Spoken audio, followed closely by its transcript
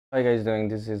How are you guys doing?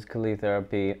 This is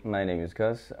CalliTherapy. My name is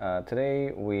Gus.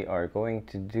 Today we are going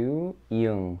to do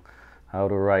이응, how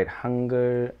to write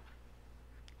Hangul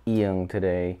이응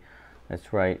today.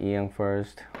 Let's write 이응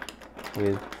first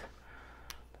with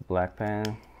the black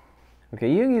pen.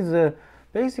 Okay, 이응 is a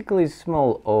basically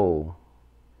small O.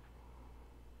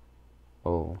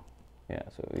 O. Yeah,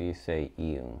 so we say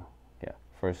이응. Yeah,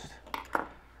 first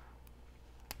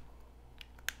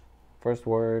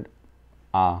word,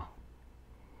 ah.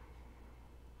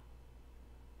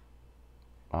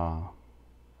 Ah.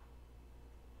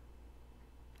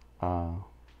 Ah.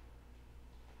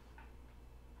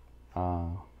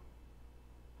 Ah.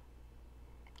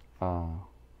 Ah.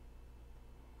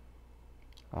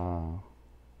 Ah.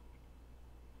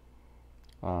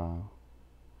 Ah.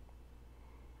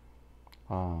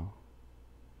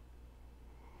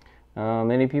 Ah.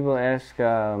 Many people ask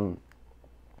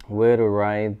where to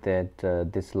write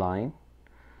this line.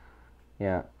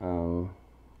 Yeah.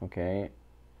 Okay.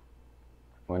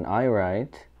 When I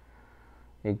write,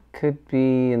 it could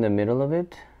be in the middle of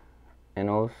it, and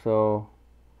also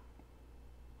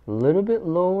a little bit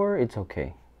lower. It's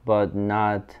okay, but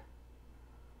not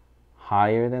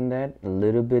higher than that. A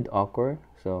little bit awkward.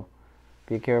 So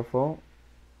be careful.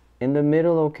 In the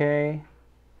middle, okay.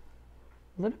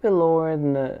 A little bit lower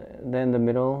than the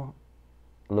middle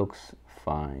looks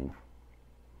fine.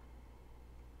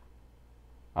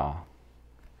 Ah.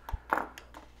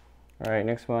 All right,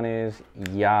 next one is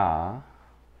ya.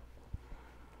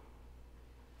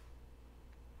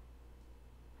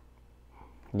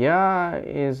 Ya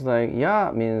is like,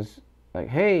 ya means like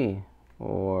hey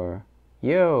or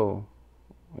yo,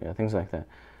 yeah, things like that.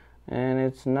 And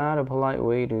it's not a polite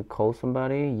way to call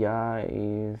somebody. Ya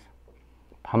is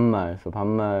반말. So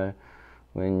반말,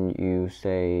 when you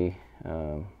say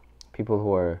people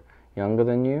who are younger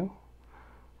than you.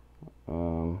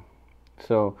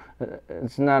 So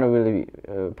it's not a really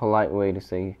polite way to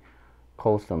say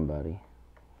call somebody.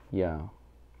 Yeah.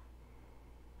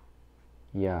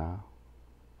 Yeah.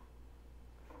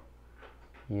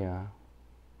 Yeah.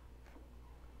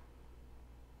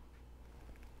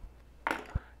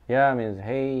 Yeah means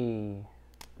hey.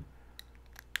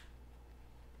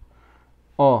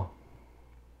 Oh.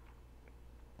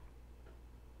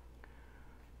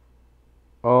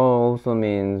 Oh also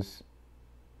means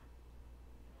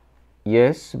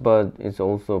yes, but it's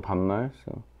also 반말.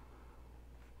 So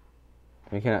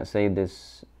you cannot say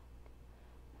this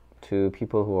to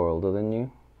people who are older than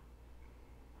you.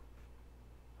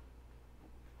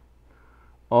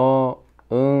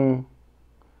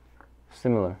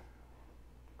 Similar.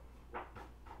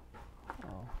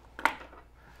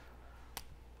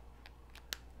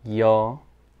 여.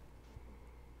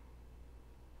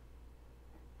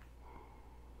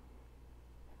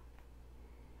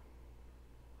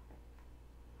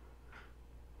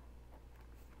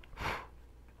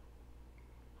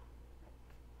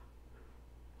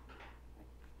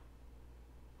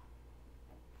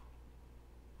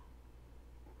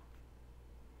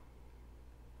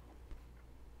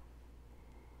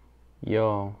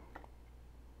 여.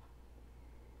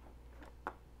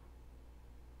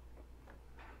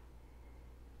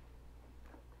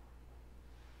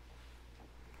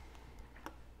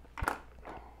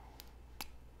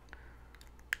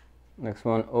 Next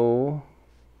one, O.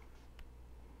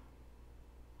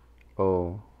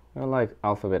 O. I like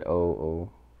alphabet O.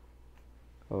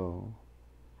 O. O.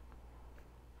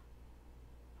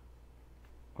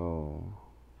 O.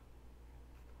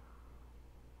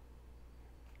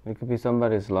 It could be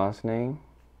somebody's last name.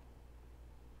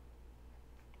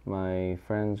 My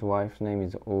friend's wife's name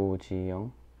is Oh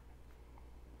Ji-young.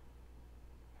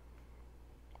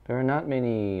 There are not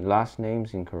many last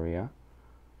names in Korea.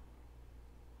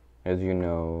 As you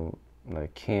know,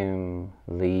 like Kim,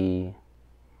 Lee.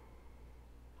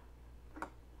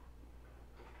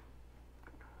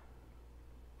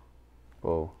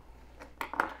 Oh.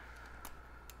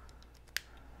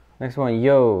 Next one,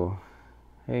 yo.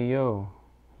 Hey, yo.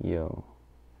 Yo.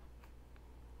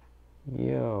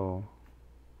 Yo.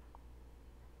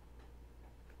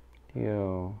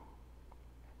 Yo.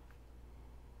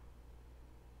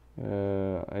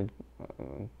 A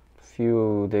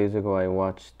few days ago I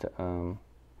watched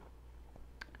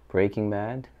Breaking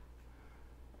Bad.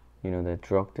 You know, that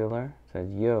drug dealer said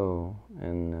yo,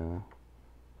 and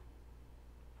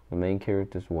the main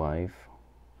character's wife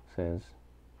says,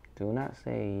 do not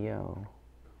say yo.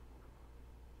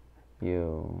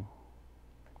 Yo.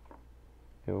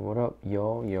 Yo, what up?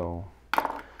 Yo, yo.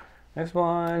 Next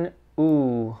one,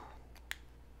 ooh.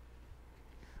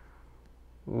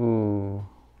 Ooh.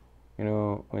 You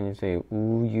know, when you say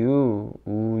ooh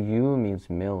you means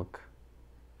milk.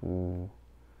 oo,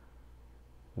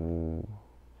 oo.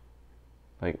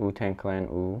 Like Wu-Tang Clan,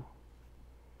 oo,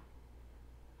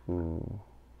 oo,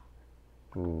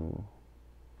 oo.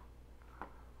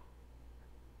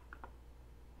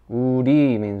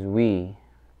 우리 means we.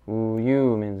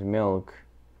 우유 means milk.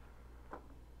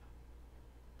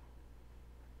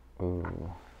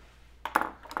 Ooh.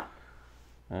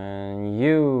 And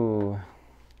you.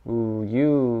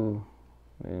 우유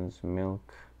means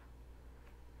milk.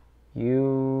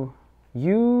 You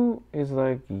is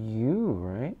like you,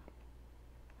 right?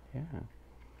 Yeah.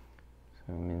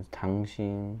 So it means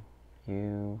당신,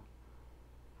 you.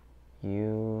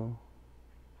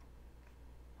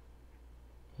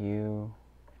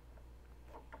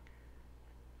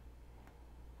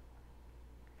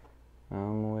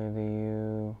 I'm with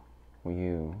you.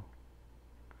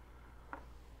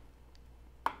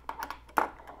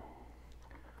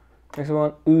 Next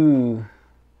one, ooh.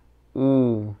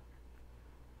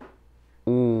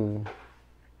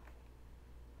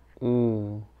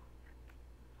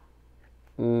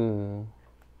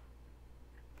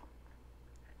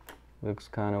 Looks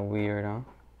kind of weird, huh?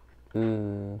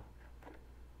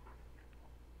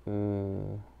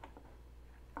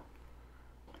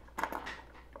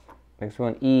 Next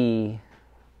one, E.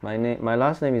 My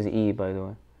last name is E, by the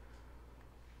way.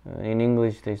 In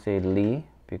English, they say Lee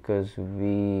because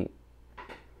we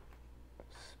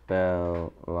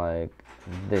spell like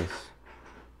this,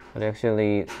 but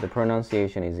actually the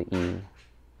pronunciation is E.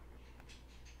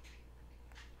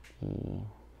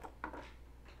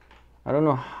 I don't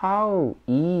know how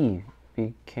E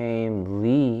became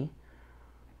Lee.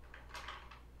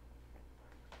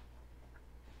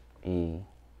 E.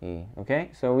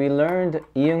 Okay, so we learned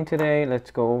이응 today.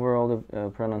 Let's go over all the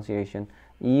pronunciation.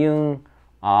 이응,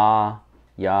 아,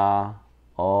 야,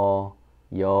 어,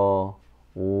 여,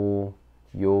 오,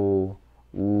 요,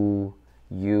 우,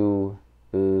 유,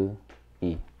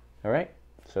 이. All right,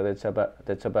 so that's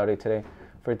about it today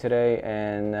for today.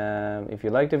 And if you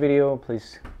liked the video,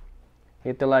 please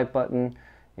hit the like button.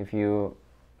 If you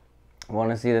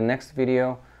want to see the next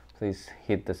video, please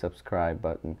hit the subscribe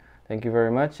button. Thank you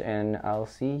very much, and I'll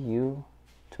see you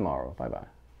tomorrow.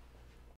 Bye-bye.